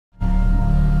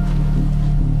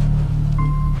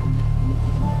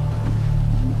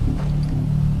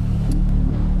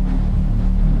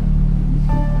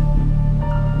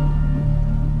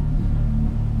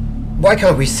Why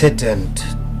can't we sit and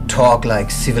talk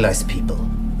like civilized people?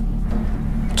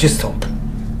 Just talk.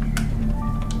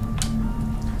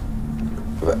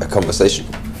 A conversation?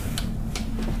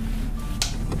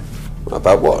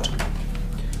 About what?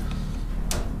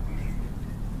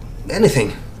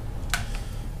 Anything.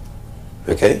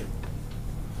 Okay.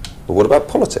 But what about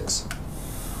politics?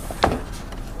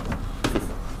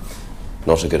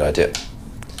 Not a good idea.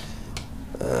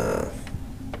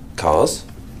 Cars?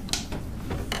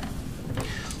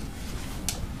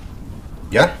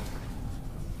 Yeah.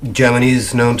 Germany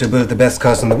is known to build the best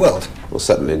cars in the world. Well,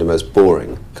 certainly the most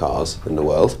boring cars in the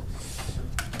world.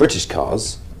 British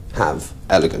cars have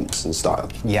elegance and style.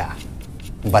 Yeah.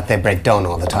 But they break down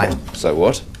all the time. So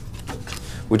what?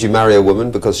 Would you marry a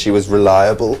woman because she was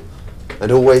reliable and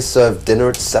always served dinner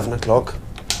at 7 o'clock?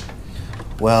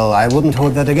 Well, I wouldn't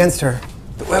hold that against her.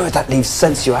 But where would that leave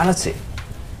sensuality?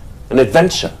 An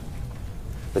adventure?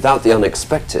 Without the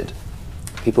unexpected,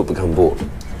 people become bored.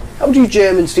 How do you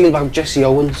Germans feel about Jesse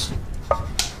Owens?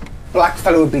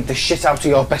 Blackfellow would beat the shit out of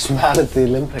your best man at the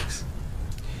Olympics.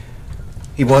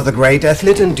 He was a great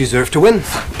athlete and deserved to win.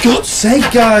 For God's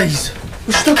sake, guys!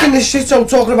 We're stuck in this shithole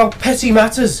talking about petty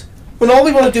matters, when all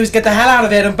we want to do is get the hell out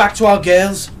of here and back to our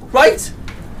girls, right?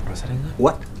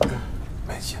 What?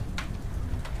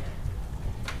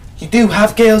 You do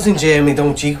have girls in Germany,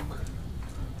 don't you?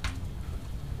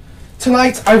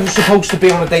 Tonight, I was supposed to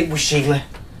be on a date with Sheila,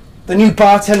 the new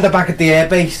bartender back at the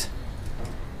airbase.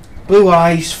 Blue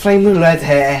eyes, flaming red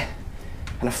hair,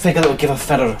 and a figure that would give a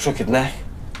feather a crooked neck.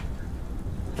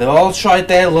 They've all tried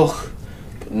their luck,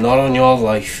 but not on your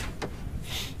life.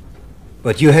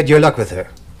 But you had your luck with her.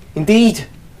 Indeed,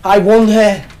 I won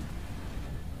her.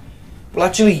 Well,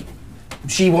 actually,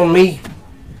 she won me.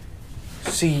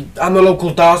 See, I'm a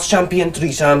local darts champion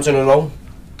 3 times in a row.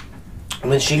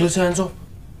 And then Sheila turns up.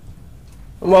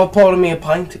 And while pouring me a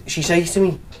pint, she says to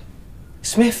me,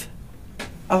 "Smith,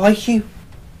 I like you.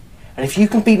 And if you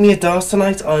can beat me at darts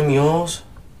tonight, I'm yours."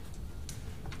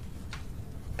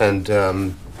 And,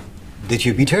 did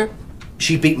you beat her?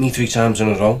 She beat me 3 times in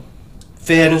a row.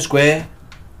 Fair and square.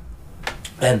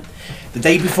 Then, the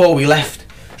day before we left,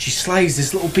 she slides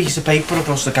this little piece of paper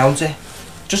across the counter.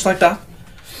 Just like that.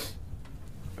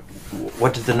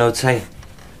 What did the note say?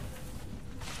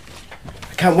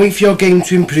 "I can't wait for your game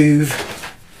to improve.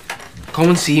 Come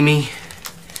and see me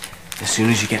as soon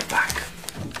as you get back.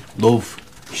 Love,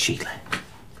 Sheila."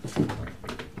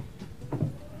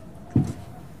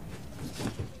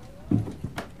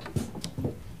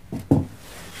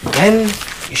 Then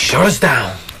you shut us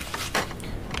down.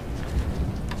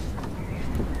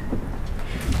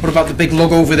 What about the big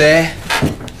lug over there?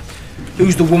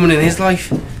 Who's the woman in his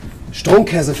life? Strunk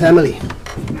has a family.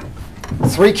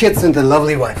 3 kids and a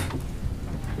lovely wife.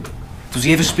 Does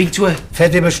he ever speak to her?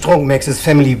 Fettweber Strunk makes his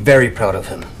family very proud of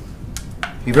him.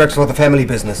 He works for the family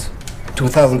business.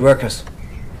 2,000 workers.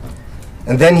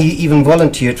 And then he even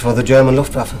volunteered for the German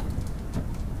Luftwaffe.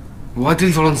 Why did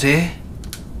he volunteer?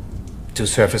 To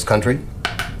serve his country.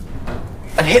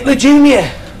 And Hitler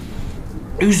Jr.?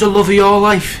 Who's the love of your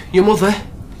life? Your mother?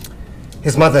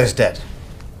 His mother is dead.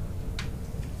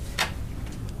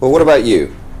 Well, what about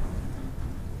you?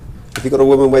 Have you got a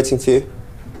woman waiting for you?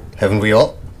 Haven't we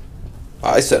all?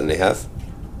 I certainly have.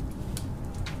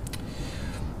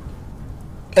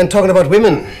 And talking about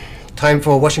women, time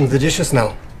for washing the dishes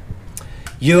now.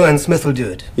 You and Smith will do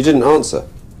it. You didn't answer.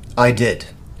 I did.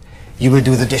 You will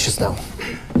do the dishes now.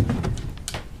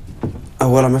 Oh,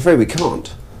 well, I'm afraid we can't.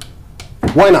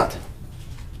 Why not?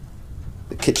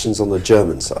 The kitchen's on the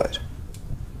German side.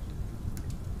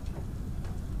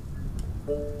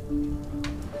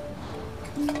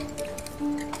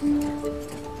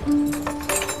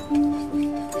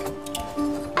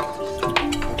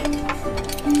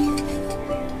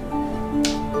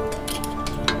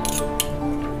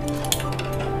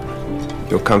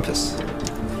 Your compass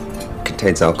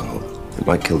contains alcohol. It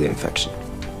might kill the infection.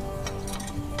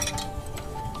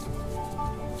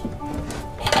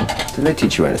 Did they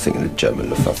teach you anything in the German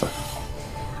Luftwaffe?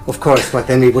 Of course, but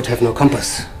then we would have no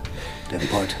compass. Damn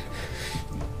part.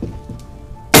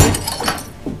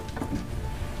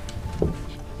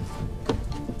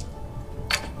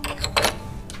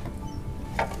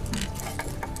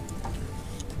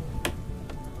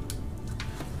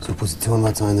 So, Position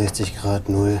war 62 Grad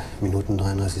 0 Minuten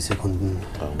 33 Sekunden.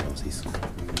 33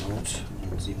 Sekunden Laut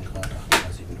und 7 Grad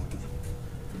 38 Minuten.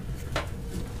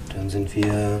 Dann sind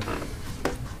wir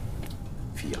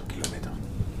 4 Kilometer.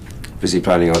 Busy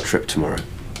planning our trip tomorrow.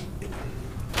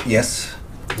 Yes.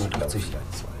 80.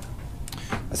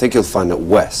 I think you'll find that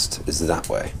west is that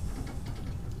way.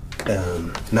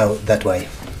 No, that way.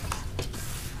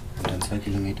 Und dann 2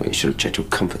 Kilometer. Well, you should have checked your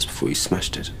compass before you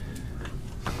smashed it.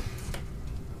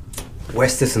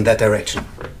 West is in that direction,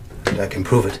 and I can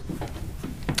prove it.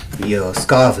 Your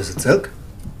scarf, is it silk?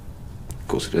 Of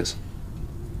course it is.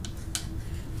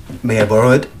 May I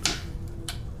borrow it?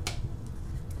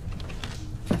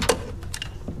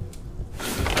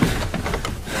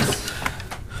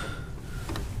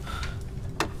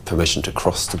 Permission to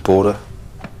cross the border?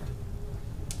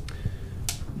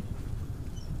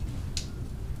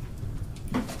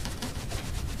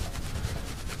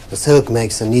 The silk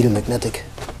makes the needle magnetic.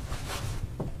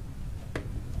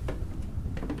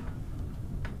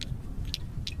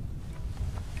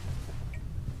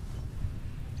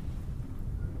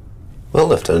 Well,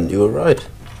 Lieutenant, you were right.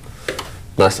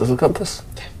 Nice little compass.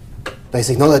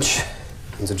 Basic knowledge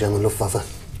in the German Luftwaffe.